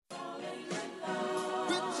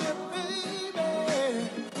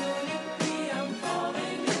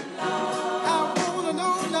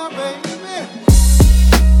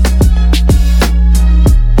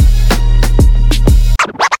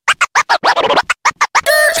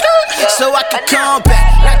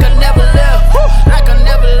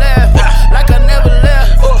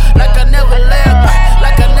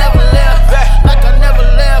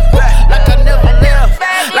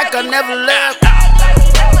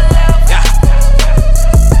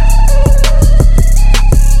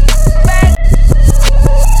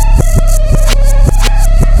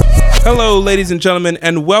ladies and gentlemen,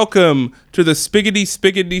 and welcome to the Spiggity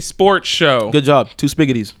Spiggity Sports Show. Good job. 2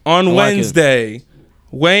 spiggities. On Wednesday,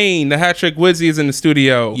 Wayne, the Hat Trick Wizzy, is in the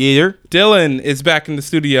studio. Yeah. Dylan is back in the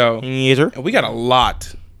studio. Yeah. And we got a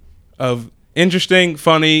lot of interesting,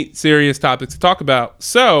 funny, serious topics to talk about.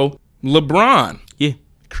 So, LeBron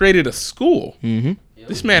created a school. Mm-hmm.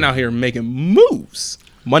 This man out here making moves.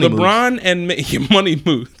 Money LeBron moves. and money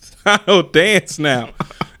moves. I don't dance now.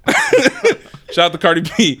 Shout out to Cardi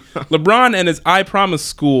B. LeBron and his I Promise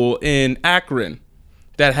school in Akron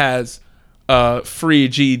that has free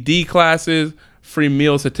GED classes, free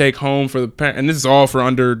meals to take home for the parents. And this is all for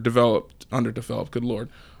underdeveloped, good Lord.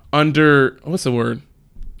 What's the word?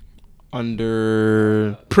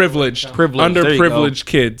 Privileged. Underprivileged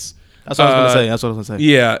kids. That's what I was going to say.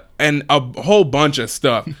 Yeah, and a whole bunch of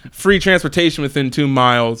stuff. Free transportation within 2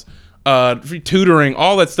 miles, free tutoring,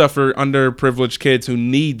 all that stuff for underprivileged kids who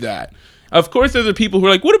need that. Of course, there's the people who are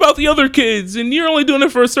like, what about the other kids? And you're only doing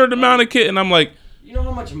it for a certain amount of kids. And I'm like, you know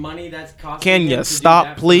how much money that's costing? Can you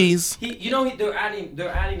stop, please? They're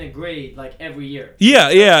adding a grade like every year.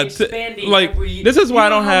 Yeah. Expanding like every year. this is why I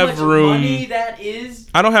don't have how much room. Money that is.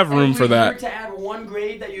 I don't have room for that. To add 1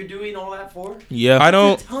 grade that you're doing all that for. Yeah, I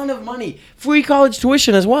don't. That's a ton of money. Free college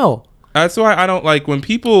tuition as well. That's why I don't like when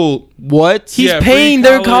people. What? He's paying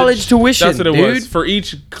their college tuition. That's what it dude. was for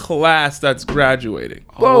each class that's graduating.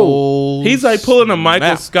 Whoa. He's like pulling a Michael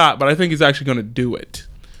snap. Scott, but I think he's actually going to do it.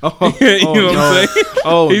 Oh, You know what I'm saying?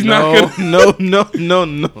 Oh, He's not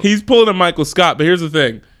no. He's pulling a Michael Scott, but here's the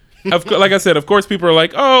thing. Like I said, of course, people are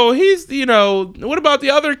like, oh, he's, what about the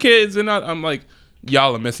other kids? And I'm like,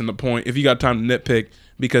 y'all are missing the point. If you got time to nitpick,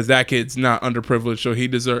 because that kid's not underprivileged, so he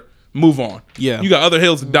deserves, move on. Yeah. You got other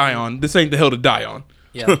hills to die on. This ain't the hill to die on.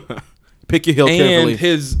 Yeah. Pick your hill carefully. And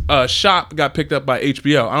his shop got picked up by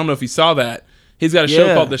HBO. I don't know if you saw that. He's got a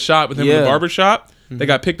show called The Shop with him in the barbershop. Mm-hmm. They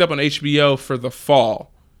got picked up on HBO for the fall.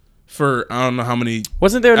 For I don't know how many.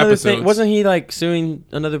 Wasn't there another episodes. thing? Wasn't he like suing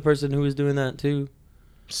another person who was doing that too?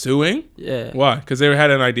 Suing? Yeah. Why? Because they had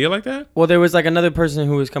an idea like that? Well, there was like another person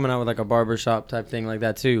who was coming out with like a barbershop type thing like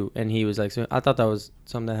that too, and he was like, suing. I thought that was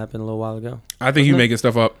something that happened a little while ago. I think you making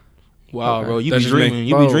stuff up. Wow, Okay. bro, you That's be just me. dreaming.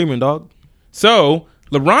 You Bro. be dreaming, dog. So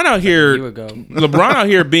LeBron out here, You would go. LeBron out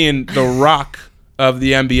here being the rock of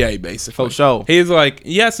the NBA, basically. For sure. He's like,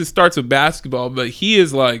 yes, it starts with basketball, but he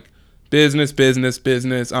is like business,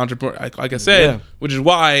 entrepreneur. Like I said, which is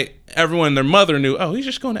why everyone and their mother knew, oh, he's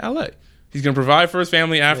just going to LA. He's gonna provide for his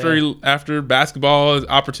family after basketball is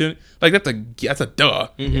opportunity. Like that's a duh.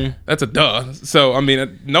 Mm-hmm. That's a duh. So I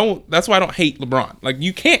mean, no, that's why I don't hate LeBron. Like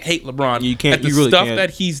you can't hate LeBron. You can't. At the You really stuff can't. that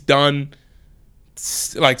he's done,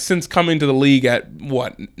 like since coming to the league at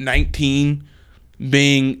 19,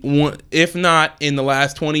 being one, if not in the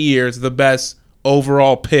last 20 years, the best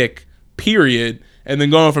overall pick. Period. And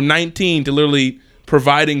then going from 19 to literally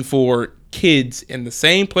providing for kids in the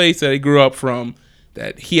same place that he grew up from,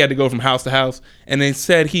 that he had to go from house to house. And they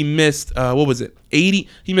said he missed, 80?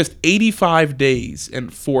 He missed 85 days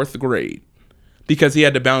in 4th grade because he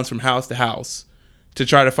had to bounce from house to house to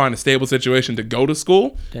try to find a stable situation to go to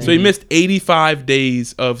school. Dang. So he missed 85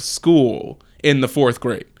 days of school in the 4th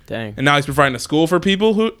grade. Dang. And now he's providing a school for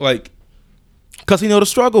people who, like... Because he know the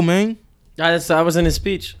struggle, man. I was in his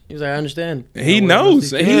speech. He was like, I understand. He knows.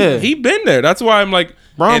 He been there. That's why I'm like,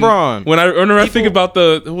 Bron. Whenever I think about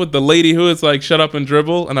the lady who is like, shut up and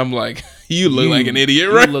dribble, and I'm like, you look like an idiot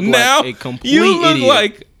right now. Like a complete you look idiot.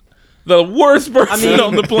 like the worst person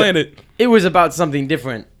on the planet. It was about something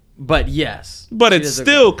different, but yes. But it's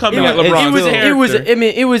still coming at LeBron's character.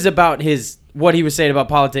 It was about what he was saying about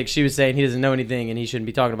politics. She was saying he doesn't know anything and he shouldn't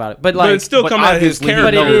be talking about it. But it's still coming at his character.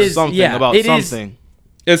 But it is something about something.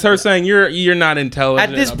 It's her saying you're not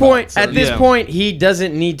intelligent. At this point, he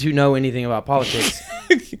doesn't need to know anything about politics.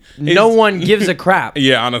 No one gives a crap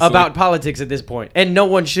honestly. about politics at this point. And no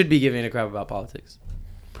one should be giving a crap about politics.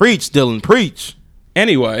 Preach, Dylan, preach.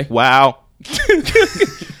 Anyway. Wow.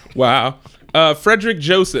 Wow. Frederick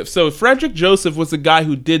Joseph. So Frederick Joseph was the guy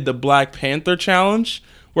who did the Black Panther challenge,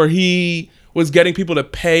 where he was getting people to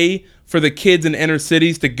pay for the kids in inner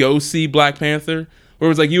cities to go see Black Panther. Where it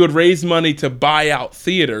was like you would raise money to buy out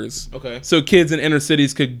theaters. Okay. So kids in inner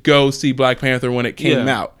cities could go see Black Panther when it came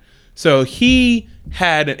out. So he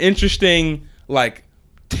had an interesting like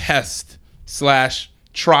test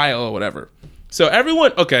 / trial or whatever. So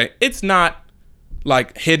everyone, it's not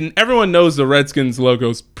like hidden. Everyone knows the Redskins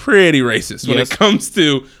logo's pretty racist when it comes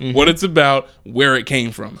to what it's about, where it came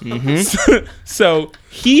from. So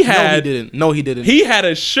he had... No, he didn't. He had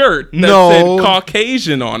a shirt that said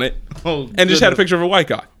Caucasian on it and just had a picture of a white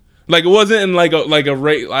guy. Like, it wasn't in like a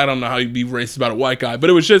race... I don't know how you'd be racist about a white guy, but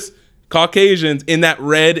it was just Caucasians in that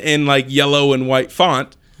red and like yellow and white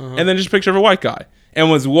font, and then just a picture of a white guy, and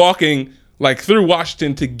was walking like through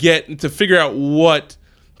Washington to figure out what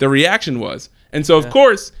the reaction was. And so of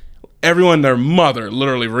course everyone, their mother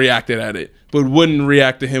literally reacted at it, but wouldn't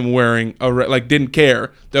react to him wearing didn't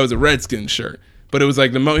care that was a Redskins shirt. But it was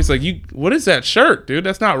like he's like, what is that shirt, dude?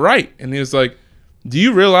 That's not right. And he was like, do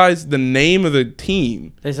you realize the name of the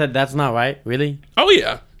team? They said that's not right. Really? Oh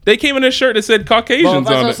yeah, they came in a shirt that said Caucasians Well, if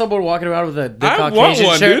I on saw it. someone walking around with the I Caucasian want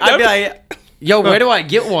one, shirt, dude. I'd be like, yo, where do I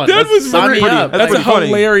get one? That was Sign me pretty. up. That's a pretty funny.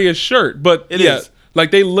 hilarious shirt. But It yeah, is. like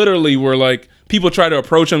they literally were like, people try to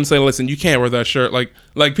approach him and say, listen, you can't wear that shirt. Like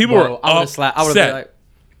people Bro, were I would have upset. like,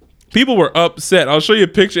 People were upset. I'll show you a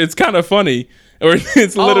picture. It's kind of funny. Or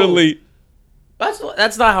it's literally.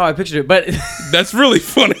 that's not how I pictured it, but That's really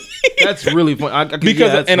funny. That's really funny.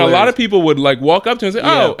 Because a lot of people would like walk up to him and say,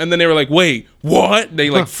 Yeah. "Oh," and then they were like, "Wait, what?" They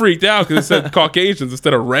like freaked out because it said Caucasians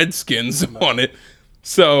instead of Redskins on it.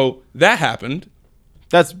 So that happened.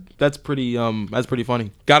 That's pretty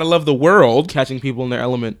funny. Gotta love the world. Catching people in their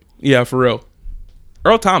element. Yeah, for real.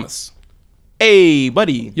 Earl Thomas. Hey,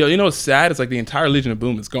 buddy. Yo, you know what's sad? It's like the entire Legion of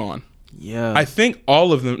Boom is gone. Yeah. I think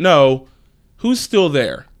all of them. No, who's still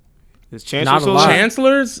there? Is Chancellor Not a still lot. there?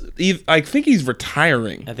 Chancellor's. I think he's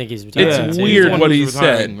retiring. I think he's retired. It's Yeah, too. weird he's the one what who's he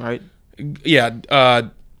retiring, said. right? Yeah.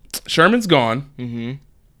 Sherman's gone. Mm-hmm.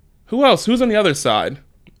 Who else? Who's on the other side?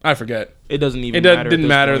 I forget. It doesn't even It matter. didn't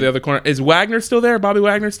matter the other corner. Is Wagner still there? Bobby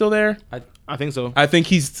Wagner still there? I think so. I think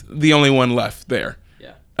he's the only one left there.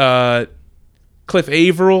 Yeah. Cliff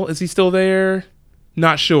Averill, is he still there?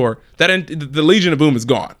 Not sure. The Legion of Boom is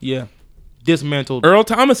gone. Yeah. Dismantled. Earl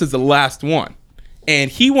Thomas is the last one, and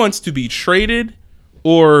he wants to be traded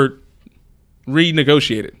or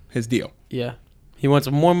renegotiated his deal. Yeah. He wants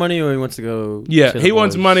more money, or he wants to go. Yeah, to the he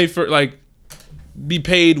wants Boys? money for like be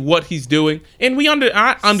paid what he's doing, and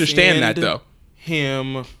I understand that Send though.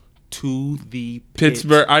 him to the pit.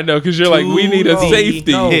 Pittsburgh, I know, because you're like, we need a No.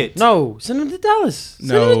 safety. No, Hit. no, send him to Dallas. Send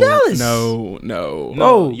No, him to Dallas. no. No,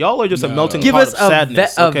 Oh. y'all are just a melting Give pot us of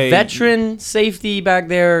sadness. a okay? veteran safety back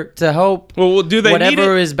there to help Well, do they need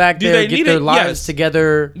whatever it? is back Do there they get need their it? lives Yes.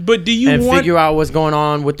 together But do you and want? figure out what's going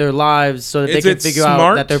on with their lives so that Is they can it figure smart?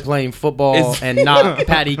 out that they're playing football Is- and not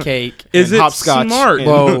patty cake. Is and it hopscotch smart and-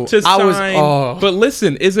 Bro, to I was- sign? oh. But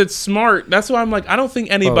listen, is it smart? That's why I'm like, I don't think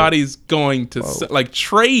anybody's going to like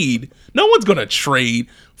trade. No one's going to trade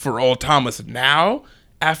for Earl Thomas now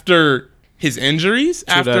after his injuries.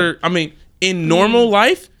 In normal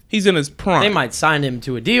life, he's in his prime. They might sign him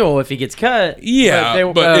to a deal if he gets cut.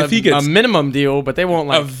 Yeah, but if he gets- a minimum deal, but they won't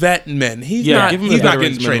a like. vet man. He's Yeah, not. give him He's a not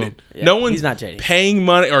veteran's getting traded. minimum. Yeah, No one's he's not trading. paying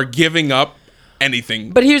money or giving up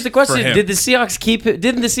anything. But here's the question: him. Did the Seahawks keep?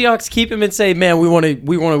 Didn't the Seahawks keep him and say, "Man, we want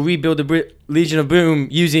to rebuild the Legion of Boom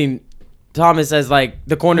using Thomas as like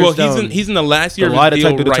the well, cornerstone"? he's in the last year The of lie his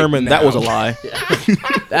deal detector right determined now. that was a lie.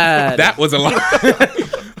 That was a lie.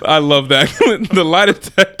 I love that. The lie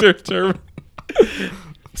detector term.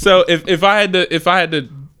 So if I had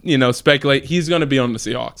to speculate, he's going to be on the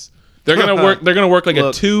Seahawks. They're going to work like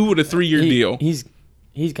Look, a 2 to 3 year deal.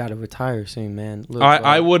 He's got to retire soon, man. Look,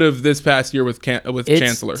 I would have this past year with it's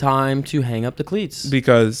Chancellor time to hang up the cleats.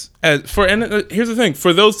 because here's the thing,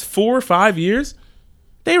 for those 4 or 5 years,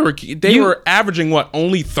 they were averaging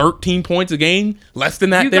only 13 points a game, less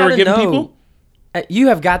than that You they were gotta giving know. people. You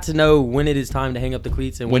have got to know when it is time to hang up the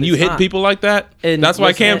cleats and When when you it's hit not. people like that, And that's why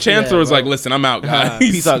listen, Cam Chancellor yeah, was like, bro. "Listen, I'm out, guys.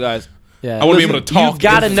 Peace out, guys. Yeah. I want to be able to talk." You've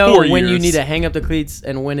got to in know 4 when you years. need to hang up the cleats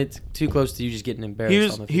and when it's too close to you just getting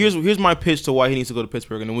embarrassed. on the field. Here's my pitch to why he needs to go to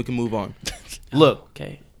Pittsburgh, and then we can move on. Look,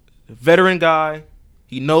 Okay. veteran guy.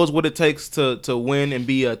 He knows what it takes to win and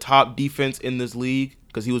be a top defense in this league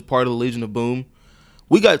because he was part of the Legion of Boom.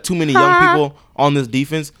 We got too many young people on this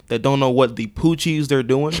defense that don't know what the poochies they're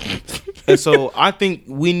doing. And so I think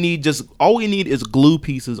all we need is glue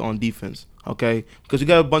pieces on defense, okay? Because we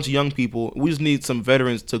got a bunch of young people. We just need some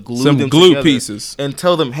veterans to glue Some them glue together pieces. and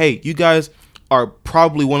tell them, hey, you guys are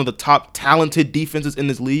probably one of the top talented defenses in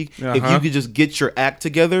this league. If you could just get your act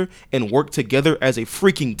together and work together as a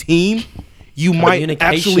freaking team, you might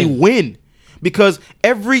Communication. actually win. Because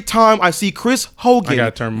every time I see Chris I Hogan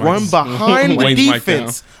gotta turn run Mike's- behind the Wayne's mic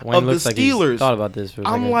defense Wayne of the looks like he's Steelers, thought about this for a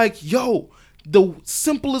I'm second. like, yo, the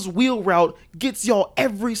simplest wheel route gets y'all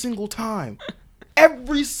every single time.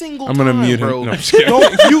 Every single I'm time, gonna mute him. bro. No, I'm just kidding.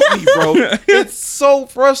 Don't mute me, bro. It's so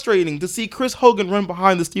frustrating to see Chris Hogan run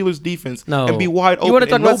behind the Steelers defense No. and be wide open. You want to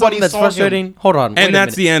talk and about something nobody that's saw him. frustrating? Hold on. And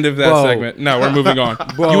that's the end of that Bro. segment. No, we're moving on.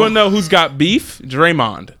 Bro. You want to know who's got beef?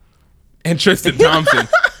 Draymond and Tristan Thompson.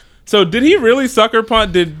 So did he really sucker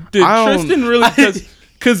punt? Did I don't- Tristan really?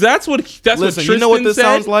 Because that's what Listen, Tristan you know what this said.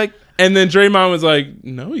 sounds like? And then Draymond was like,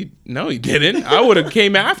 no, he didn't. I would have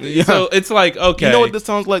came after. Yeah. So it's like, okay. You know what this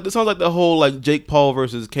sounds like? This sounds like the whole like Jake Paul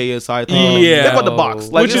versus KSI thing. Yeah. They're about to box.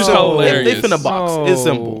 Like, Which is simple. hilarious. They finna box. It's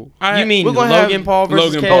simple. You mean We're gonna Logan have Paul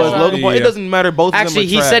versus Logan KSI? Paul. Oh, it's Logan Paul. Yeah. It doesn't matter. Both Actually, of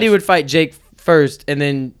them he are said he trash. would fight Jake first, and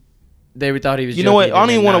then they thought he was. You know what? joking, I don't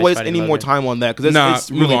and even then want to now he's waste fighting any more Logan. time on that because Nah, it's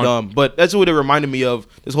really move on. dumb. But that's what it reminded me of.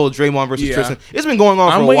 This whole Draymond versus Yeah. Tristan. It's been going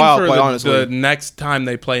on I'm for a waiting while, for quite the honestly. next time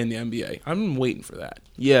they play in the NBA. I'm waiting for that.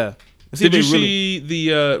 Yeah. Did you see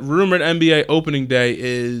the rumored NBA opening day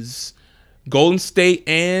is Golden State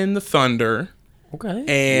and the Thunder Okay.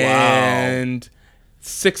 and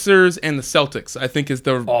Sixers and the Celtics? I think is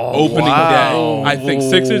the opening wow. day. I think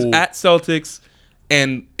Sixers at Celtics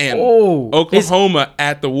and Oh. Oklahoma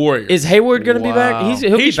at the Warriors. Is Hayward gonna be back? Wow.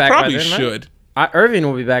 He'll he be back. probably by then, right? should. Irving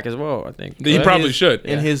will be back as well. I think. He probably should.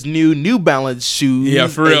 in his new Balance shoes. Yeah,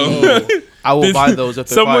 for real. Hey, I will buy those if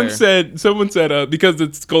they're Someone fire. said because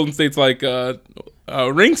it's Golden State's like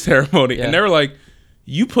ring ceremony, Yeah. and they were like,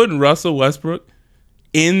 "You putting Russell Westbrook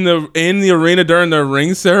in the arena during the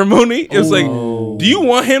ring ceremony?" It was like, do you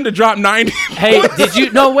want him to drop 90? Hey, did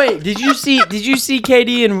you? No, wait. Did you see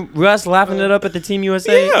KD and Russ laughing it up at the Team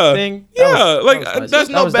USA Yeah, thing? yeah, like, nice. that's That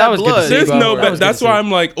no was- bad that was good to blood. see, There's bro. no, That but was good that's to why see.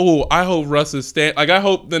 I'm like, oh, I hope Russ is stand. Like, I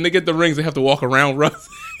hope then they get the rings, they have to walk around Russ.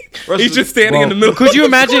 Russ He's is- just standing in the middle. Could you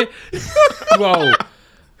imagine? Whoa.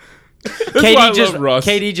 That's why I love Russ.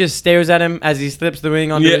 KD just stares at him as he slips the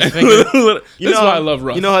ring onto Yeah, his finger. that's why I love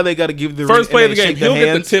Russ. You know how they got to give the First ring play and of the they game, shake their he'll get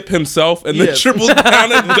the hands? tip himself and then Yes. dribble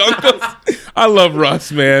down and dunk us. I love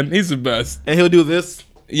Russ, man. He's the best. and he'll do this.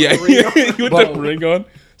 Yeah, the ring on. with Whoa. the ring on.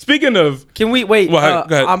 Speaking of, Can we wait? Well,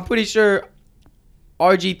 go ahead. I'm pretty sure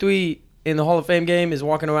RG3 in the Hall of Fame game is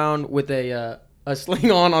walking around with a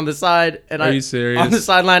sling on the side. And Are you serious? On the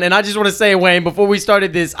sideline. And I just want to say, Wayne, before we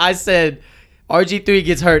started this, I said RG3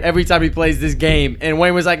 gets hurt every time he plays this game. And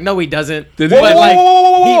Wayne was like, no, he doesn't. Did Whoa, he? But, like, he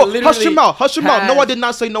whoa, literally hush your mouth. Hush your mouth. No, I has- did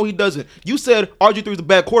not say no, he doesn't. You said RG3 is a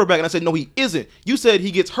bad quarterback, and I said no, he isn't. You said he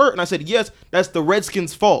gets hurt, and I said yes, that's the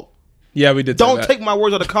Redskins' fault. yeah, we did. say Don't that. take my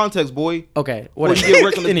words out of context, boy. Okay, Or whatever. you get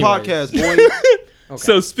wrecked on this Anyways. podcast, boy.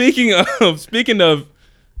 So speaking of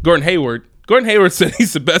Gordon Hayward said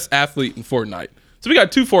he's the best athlete in Fortnite. So we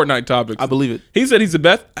got two Fortnite topics. I believe it. He said he's the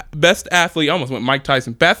best athlete. I almost went Mike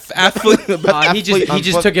Tyson. Best athlete. He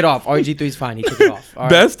just took it off. RG3's fine. He took it off. All right.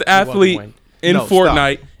 Best You're welcome, athlete Wayne. in No,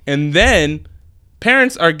 Fortnite. And then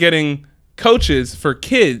parents are getting coaches for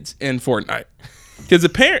kids in Fortnite. Because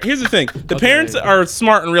here's the thing. The parents are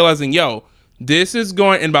smart and realizing, yo, this is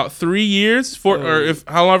going in about 3 years or if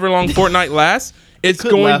however long Fortnite lasts, it's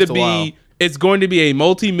could going last to a while. be a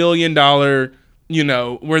multi-million-dollar,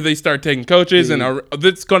 where they start taking coaches and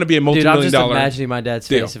it's going to be a Dude, I'm multi-million just dollar. imagining my dad's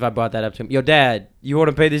deal. face if I brought that up to him. Yo, Dad, you want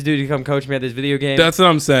to pay this dude to come coach me at this video game? That's what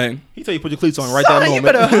I'm saying. He tell you put your cleats on right that Son, you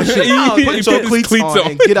moment. better hush your mouth. He Put put your his cleats cleats on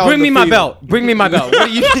on. and get out Bring the me my field. belt. Bring me my belt. What are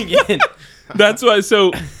you thinking? That's why.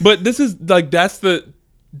 So, but this is like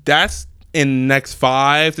that's in next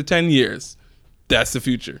 5 to 10 years. That's the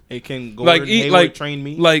future. Hey, can Gordon Like Hayward train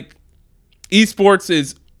me? Like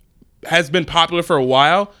esports has been popular for a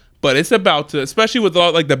while, but it's about to, especially with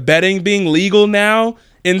all like the betting being legal now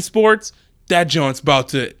in sports, that joint's about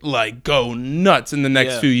to like go nuts in the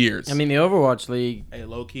next Yeah. few years. I mean, the Overwatch League. Hey,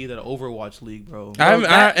 low key, that Overwatch league, bro.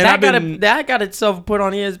 That got itself put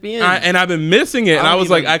on ESPN. I've been missing it, and I I don't was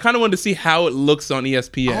like, even- I kind of wanted to see how it looks on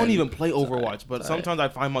ESPN. I don't even play Overwatch, but sometimes I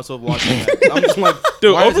find myself watching that. I'm just like,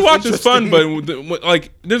 Dude, why is this Overwatch is fun, interesting? but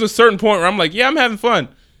like, there's a certain point where I'm like, yeah, I'm having fun.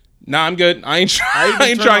 Nah, I'm good. I ain't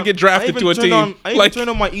even turn trying on- to get drafted I to a even team. turn on- I even Like, turn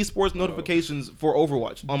on my esports notifications for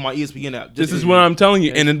Overwatch on my ESPN app. this is what I'm telling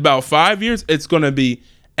you. And in about 5 years, it's gonna be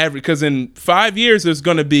because in 5 years,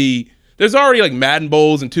 there's already like Madden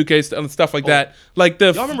Bowls and 2K and stuff like that. Like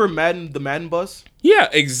Y'all remember the Madden bus? yeah, Yo,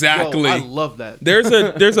 exactly. I love that. there's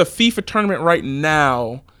a FIFA tournament right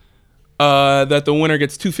now that the winner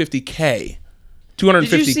gets 250K.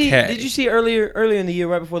 250K. Did you see earlier in the year,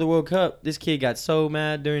 right before the World Cup, this kid got so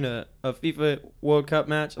mad during a FIFA World Cup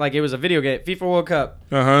match. Like, it was a video game, FIFA World Cup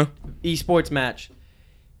Uh-huh. esports match.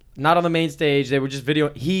 Not on the main stage. They were just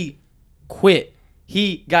video. He quit.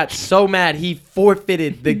 He got so mad he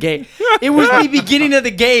forfeited the game. It was the beginning of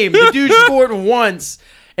the game. The dude scored once,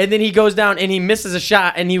 and then he goes down and he misses a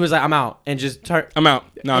shot, and he was like, "I'm out," and just turned. I'm out.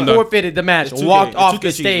 No, I'm done. Forfeited the match. It's 2K. Walked It's off 2K the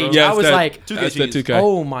cheese, stage. bro. Yeah, I was like, that's cheese. that 2K.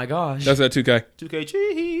 "Oh my gosh!" That's that 2K. 2K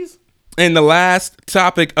cheese. And the last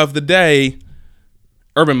topic of the day,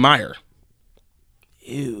 Urban Meyer.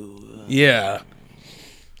 Ew. Yeah.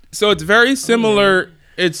 So it's very similar.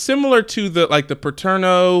 It's similar to the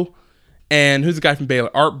Paterno and who's the guy from Baylor?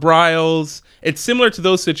 Art Briles. It's similar to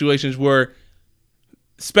those situations where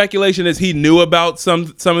speculation is he knew about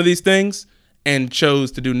some of these things and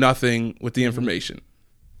chose to do nothing with the information.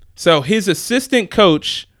 So his assistant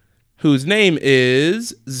coach, whose name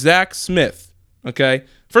is Zach Smith. Okay,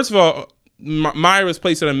 first of all, Meyer was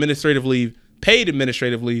placed on administrative leave, paid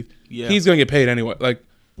administrative leave. Yeah. He's going to get paid anyway. Like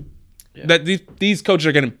that, these coaches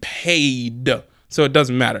are getting paid, so it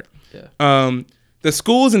doesn't matter. Yeah. The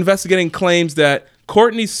school is investigating claims that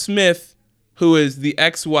Courtney Smith, who is the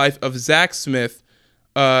ex-wife of Zach Smith,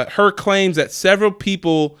 her claims that several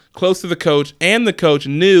people close to the coach and the coach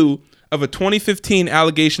knew of a 2015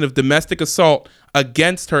 allegation of domestic assault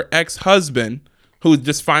against her ex-husband, who was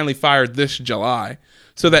just finally fired this July,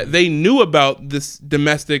 so that they knew about this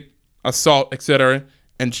domestic assault, etc.,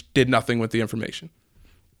 and did nothing with the information.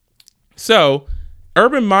 So,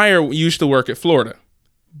 Urban Meyer used to work at Florida,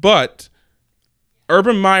 but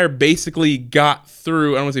Urban Meyer basically got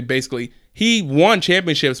through, I don't want to say basically, he won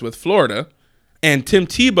championships with Florida, and Tim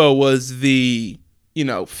Tebow was the,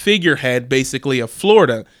 figurehead basically of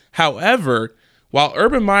Florida. However, while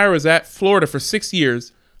Urban Meyer was at Florida for 6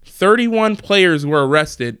 years, 31 players were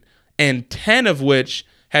arrested, and 10 of which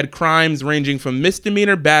had crimes ranging from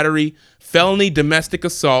misdemeanor battery, felony domestic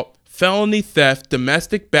assault, felony theft,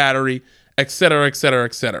 domestic battery, etc., etc.,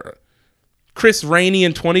 etc. Chris Rainey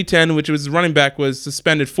in 2010, which was running back, was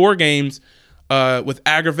suspended 4 games with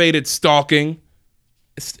aggravated stalking.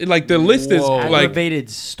 Like the list is like Aggravated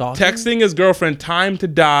stalking. Texting his girlfriend, time to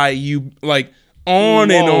die,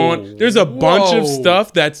 on and on. There's a bunch of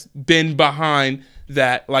stuff that's been behind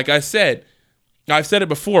that. Like I've said it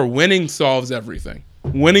before, winning solves everything.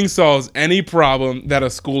 Winning solves any problem that a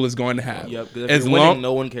school is going to have. Yep, if you're winning,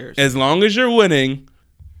 no one cares. As long as you're winning,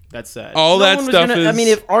 that's sad. All that stuff is... I mean,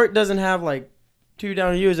 if Art doesn't have like 2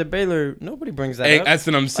 down years at Baylor, nobody brings that up. That's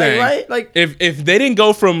what I'm saying. Right? Like if they didn't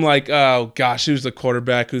go from like, oh gosh, who's the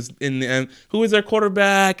quarterback? Who's in the end? Who is their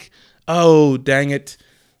quarterback? Oh, dang it.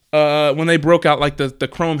 When they broke out like the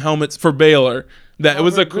chrome helmets for Baylor, that it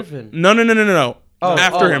was a Griffin. No.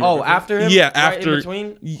 After him. After him? Yeah, Right after. in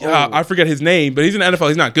between? I forget his name, but he's in the NFL.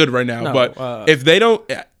 He's not good right now. No, but if they don't,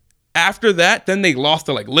 after that, then they lost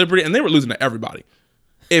to like Liberty, and they were losing to everybody.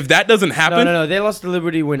 If that doesn't happen, No. They lost to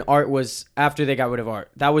Liberty when Art was after they got rid of Art.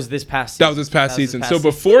 That was this past season. That was this past season. So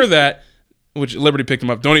before that, which Liberty picked him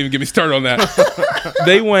up. Don't even get me started on that.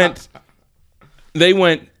 They went,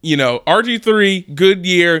 RG3, good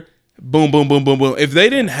year, boom, boom, boom, boom, boom. If they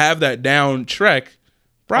didn't have that down Trek,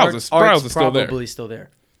 Browse is still there. Probably still there.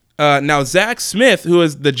 Now, Zach Smith, who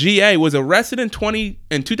is the GA, was arrested in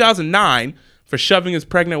 2009 for shoving his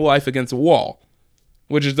pregnant wife against a wall,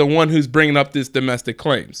 which is the one who's bringing up this domestic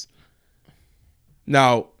claims.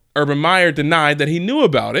 Now, Urban Meyer denied that he knew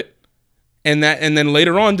about it, and then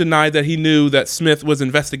later on denied that he knew that Smith was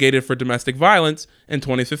investigated for domestic violence in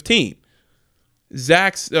 2015.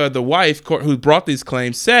 Zach's the wife who brought these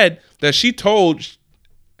claims said that she told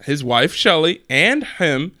his wife Shelly and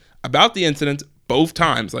him about the incident both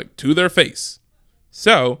times, like to their face.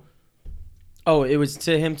 So, it was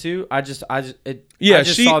to him too. I just saw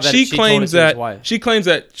that she claims told it to his wife. she claims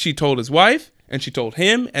that she told his wife and she told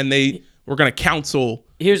him, and they were going to counsel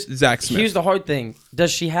Zach Smith. Here's the hard thing: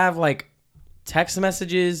 does she have like text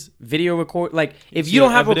messages, video record? Like, if you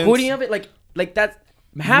don't have a recording of it, like that's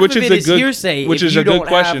half of it is hearsay. Which if is you a good don't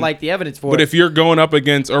question. have like the evidence for it. But if you're going up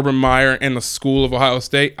against Urban Meyer and the school of Ohio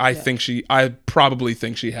State, I probably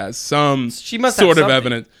think she has some she must sort have of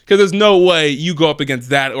evidence, because there's no way you go up against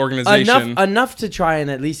that organization enough to try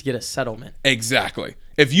and at least get a settlement. Exactly.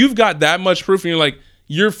 If you've got that much proof and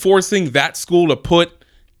you're forcing that school to put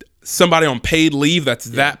somebody on paid leave that's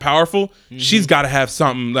that powerful, she's got to have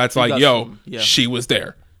something that's she was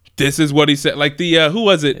there. This is what he said. Like the who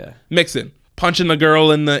was it? Yeah. Mixon punching the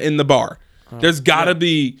girl in the bar. There's got to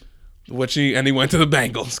be and he went to the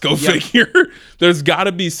Bengals. Go figure. There's got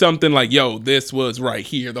to be something like, this was right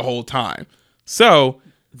here the whole time. So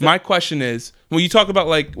my question is, when you talk about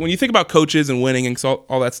when you think about coaches and winning and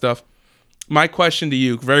all that stuff, my question to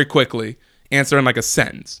you very quickly, answer in like a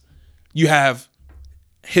sentence. You have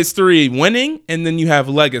history winning, and then you have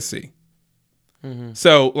legacy. Mm-hmm.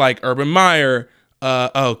 So like Urban Meyer,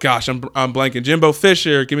 I'm blanking. Jimbo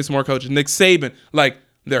Fisher, give me some more coaches. Nick Saban, like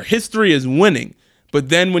their history is winning. But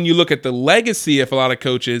then when you look at the legacy of a lot of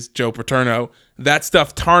coaches, Joe Paterno, that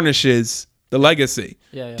stuff tarnishes the legacy.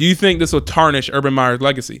 Yeah. Do you think this will tarnish Urban Meyer's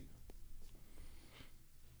legacy?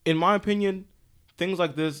 In my opinion, things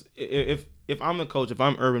like this, if I'm the coach, if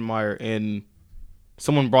I'm Urban Meyer and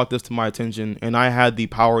someone brought this to my attention and I had the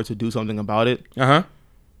power to do something about it,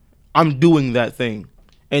 I'm doing that thing.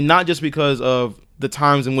 And not just because of the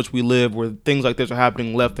times in which we live where things like this are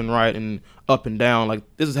happening left and right and up and down. Like,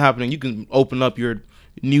 this is happening. You can open up your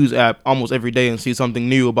news app almost every day and see something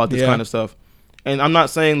new about this kind of stuff. And I'm not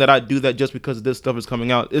saying that I do that just because this stuff is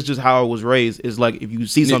coming out. It's just how I was raised. Is like if you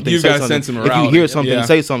see something, say something. If you hear something,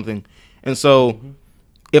 say something. And so,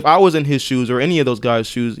 if I was in his shoes or any of those guys'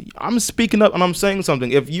 shoes, I'm speaking up and I'm saying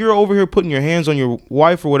something. If you're over here putting your hands on your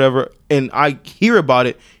wife or whatever, and I hear about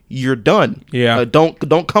it, you're done. Yeah. Don't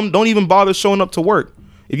even bother showing up to work.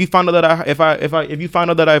 If you find out that if you find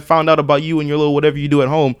out that I found out about you and your little whatever you do at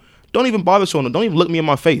home, don't even bother showing up. Don't even look me in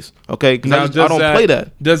my face, okay? Because I don't play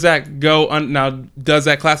that. Does that go now? Does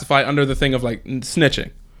that classify under the thing of like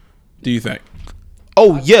snitching? Do you think?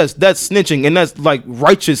 Oh yes, that's snitching, and that's like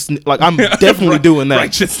righteous. Like I'm definitely doing that.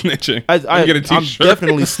 Righteous snitching. I'm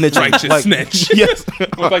definitely snitching. Righteous snitch. Yes,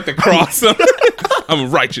 with like the cross. I'm a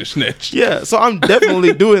righteous snitch. Yeah, so I'm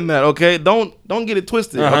definitely doing that. Okay, don't get it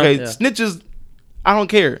twisted. Okay, snitches. I don't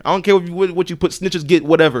care. I don't care what you put. Snitches get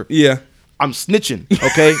whatever. Yeah. I'm snitching,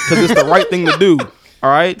 okay? Because it's the right thing to do, all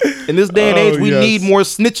right? In this day and age, we need more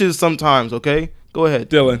snitches sometimes, okay? Go ahead.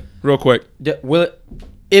 Dylan, real quick. Will it,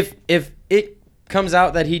 if it comes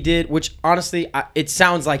out that he did, which honestly, it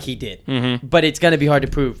sounds like he did, but it's going to be hard to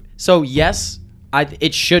prove. So, yes,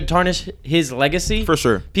 it should tarnish his legacy. For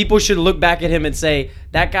sure. People should look back at him and say,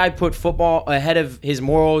 that guy put football ahead of his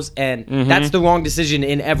morals, and that's the wrong decision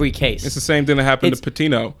in every case. It's the same thing that happened to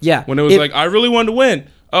Patino. Yeah. When it was like, I really wanted to win.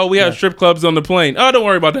 Oh, we have strip clubs on the plane. Oh, don't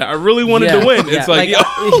worry about that. I really wanted to win. It's like, yo,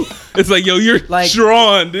 it's like, yo, you're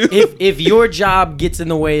strong, dude. If your job gets in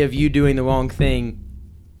the way of you doing the wrong thing,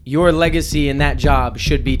 your legacy in that job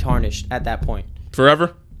should be tarnished at that point.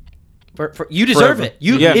 Forever? For you deserve Forever. it.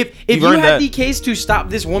 If you had the case to stop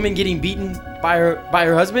this woman getting beaten by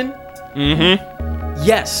her husband,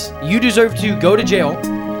 yes, you deserve to go to jail.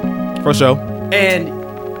 For sure. And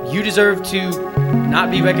you deserve to not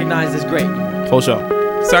be recognized as great. For sure.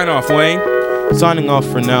 Sign off, Wayne. Signing off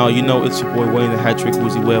for now. You know it's your boy Wayne, the Hat Trick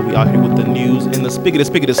Woozy Web. We out here with the news and the spigot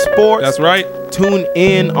of sports. That's right. Tune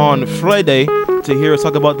in on Friday to hear us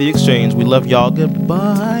talk about the exchange. We love y'all.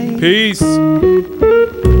 Goodbye. Peace.